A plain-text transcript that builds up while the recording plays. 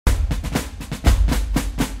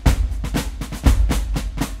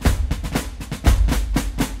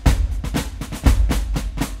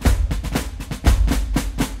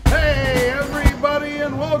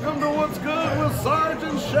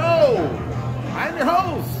your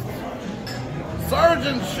host,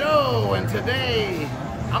 Sergeant Show, and today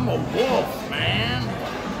I'm a wolf, man.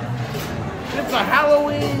 It's a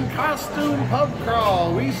Halloween costume pub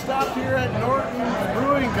crawl. We stopped here at Norton's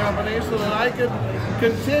Brewing Company so that I could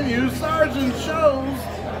continue Sergeant Show's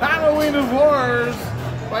Halloween of Horrors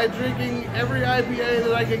by drinking every IPA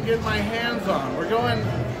that I can get my hands on. We're going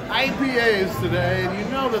IPAs today, and you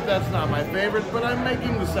know that that's not my favorite, but I'm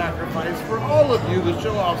making the sacrifice for all of you, the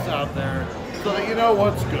show-offs out there, so that you know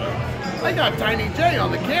what's good. I got Tiny J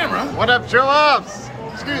on the camera. What up, show-offs?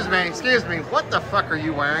 Excuse me. What the fuck are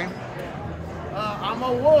you wearing? I'm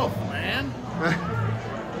a wolf, man.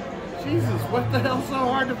 Jesus, what the hell's so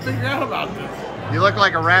hard to figure out about this? You look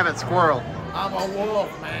like a rabbit squirrel. I'm a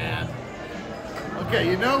wolf, man. Okay,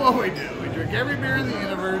 you know what we do. We drink every beer in the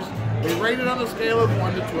universe, we rate it on a scale of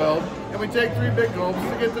 1 to 12, and we take 3 big gulps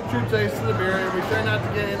to get the true taste of the beer, and we try not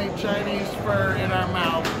to get any Chinese fur in our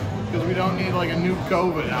mouth, because we don't need like a new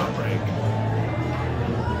COVID outbreak.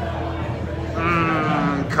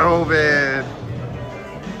 COVID.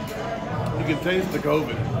 You can taste the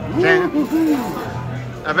COVID.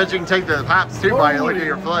 I bet you can take the pops too by look at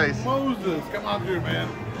your face. Moses, come on through, man.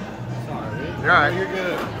 Sorry. You're all right. You're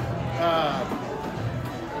good.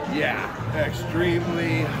 Yeah,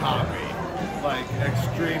 extremely hoppy. Like,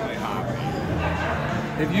 extremely hoppy.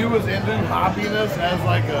 If you was into hoppiness as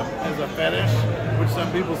like as a fetish, which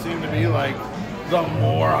some people seem to be, like, the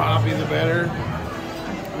more hoppy the better,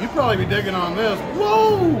 you'd probably be digging on this.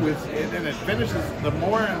 Whoa! And it finishes the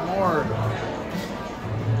more and more.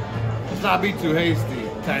 Let's not be too hasty,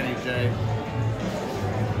 Tiny J.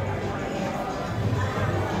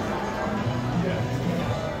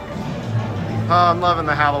 Oh, I'm loving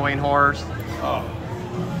the Halloween horrors. Oh.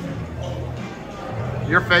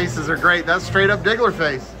 Your faces are great. That's straight up Diggler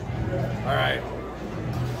face. All right.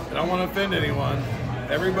 I don't want to offend anyone.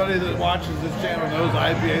 Everybody that watches this channel knows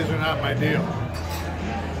IPAs are not my deal.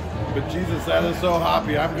 But Jesus, that is so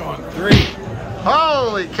hoppy. I'm going 3.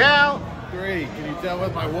 Holy cow! 3. Can you tell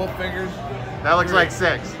with my wolf fingers? That looks 3. like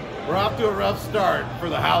 6. We're off to a rough start for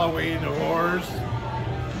the Halloween of horrors.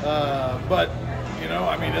 But, you know,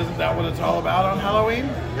 I mean, isn't that what it's all about on Halloween?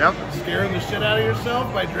 Yep. Scaring the shit out of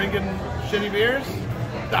yourself by drinking shitty beers?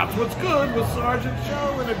 That's what's good with Sergeant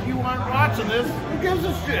Show. And if you aren't watching this, who gives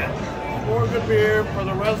a shit? More good beer for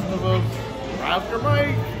the rest of us. Oscar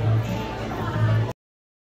Mike.